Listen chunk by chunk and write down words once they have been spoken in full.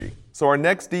So our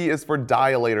next D is for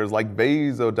dilators like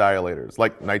vasodilators,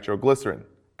 like nitroglycerin,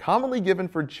 commonly given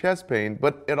for chest pain,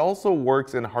 but it also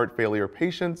works in heart failure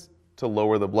patients to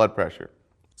lower the blood pressure.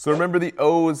 So remember the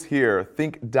O's here.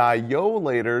 Think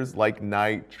diolators like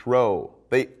nitro.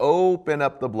 They open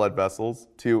up the blood vessels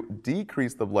to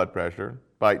decrease the blood pressure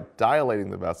by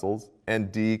dilating the vessels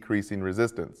and decreasing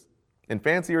resistance. In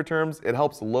fancier terms, it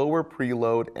helps lower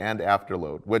preload and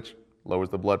afterload, which lowers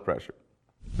the blood pressure.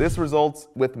 This results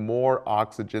with more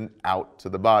oxygen out to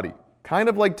the body. Kind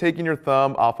of like taking your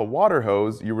thumb off a water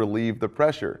hose, you relieve the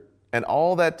pressure, and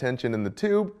all that tension in the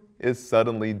tube is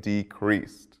suddenly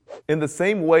decreased. In the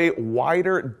same way,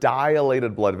 wider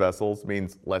dilated blood vessels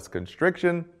means less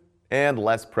constriction and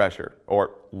less pressure,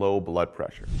 or low blood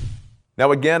pressure.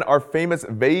 Now again, our famous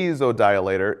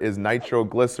vasodilator is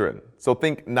nitroglycerin. So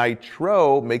think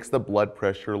nitro makes the blood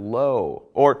pressure low,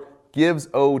 or gives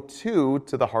O2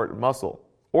 to the heart muscle.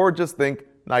 Or just think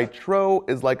nitro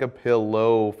is like a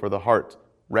pillow for the heart,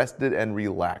 rested and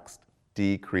relaxed,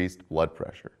 decreased blood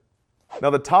pressure.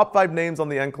 Now the top 5 names on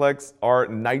the NCLEX are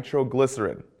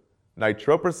nitroglycerin,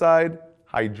 nitroprusside,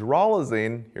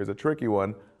 hydralazine, here's a tricky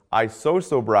one,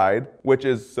 isosobride, which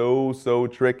is so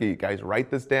tricky. Guys,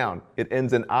 write this down. It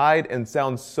ends in "ide" and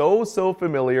sounds so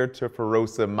familiar to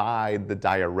furosemide, the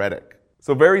diuretic.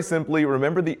 So very simply,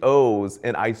 remember the O's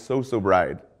in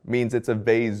isosobride means it's a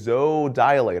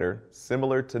vasodilator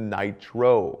similar to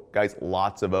nitro. Guys,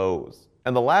 lots of O's.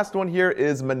 And the last one here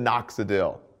is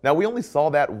minoxidil. Now we only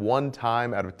saw that one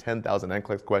time out of 10,000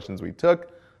 NCLEX questions we took,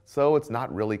 so it's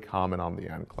not really common on the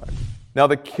NCLEX. Now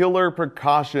the killer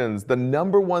precautions, the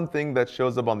 #1 thing that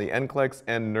shows up on the NCLEX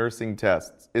and nursing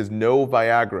tests is no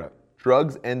Viagra.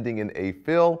 Drugs ending in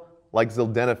 -afil, like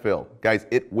sildenafil. Guys,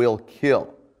 it will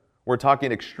kill. We're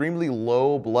talking extremely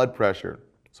low blood pressure.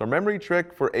 So our memory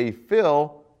trick for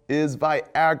afil is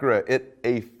Viagra. It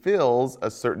afils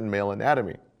a certain male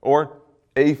anatomy, or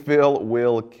afil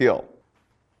will kill.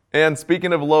 And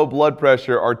speaking of low blood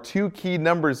pressure, our 2 key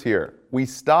numbers here. We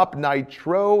stop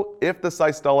nitro if the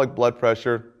systolic blood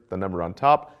pressure, the number on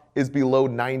top, is below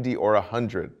 90 or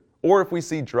 100, or if we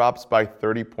see drops by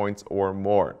 30 points or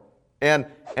more. And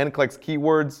NCLEX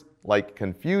keywords like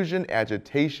confusion,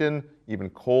 agitation, even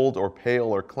cold or pale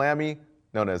or clammy,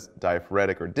 known as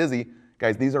diaphoretic or dizzy,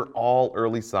 guys, these are all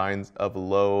early signs of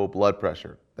low blood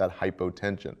pressure, that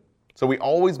hypotension. So we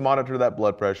always monitor that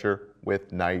blood pressure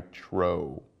with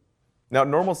nitro. Now,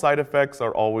 normal side effects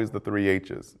are always the 3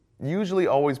 H's, usually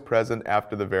always present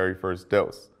after the very first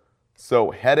dose.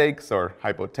 So headaches or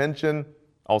hypotension,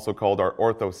 also called our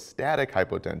orthostatic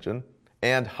hypotension,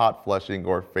 and hot flushing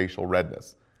or facial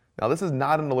redness. Now, this is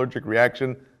not an allergic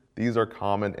reaction. These are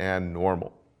common and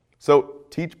normal. So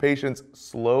teach patients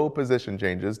slow position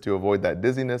changes to avoid that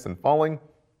dizziness and falling,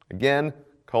 again,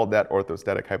 called that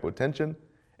orthostatic hypotension,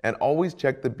 and always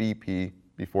check the BP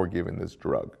before giving this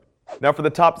drug. Now for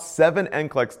the top 7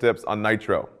 NCLEX tips on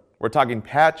nitro, we're talking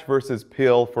patch versus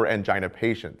pill for angina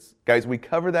patients. Guys, we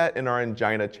cover that in our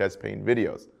angina chest pain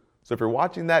videos. So if you're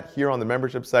watching that here on the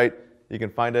membership site, you can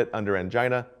find it under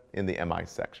angina in the MI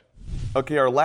section. Okay, our last